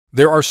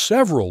There are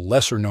several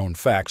lesser-known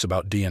facts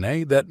about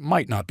DNA that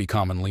might not be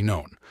commonly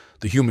known.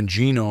 The human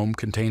genome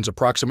contains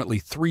approximately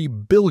 3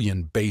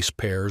 billion base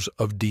pairs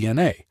of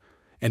DNA,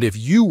 and if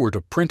you were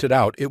to print it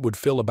out, it would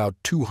fill about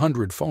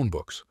 200 phone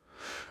books.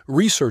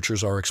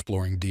 Researchers are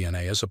exploring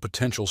DNA as a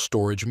potential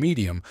storage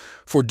medium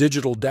for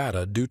digital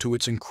data due to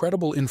its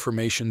incredible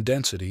information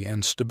density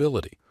and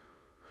stability.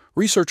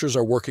 Researchers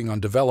are working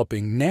on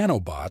developing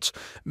nanobots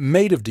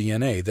made of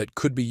DNA that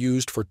could be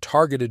used for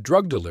targeted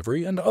drug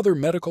delivery and other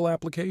medical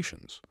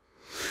applications.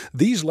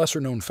 These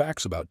lesser-known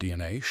facts about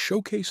DNA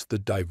showcase the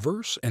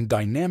diverse and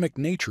dynamic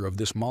nature of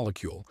this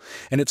molecule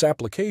and its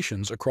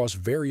applications across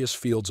various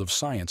fields of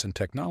science and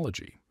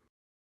technology.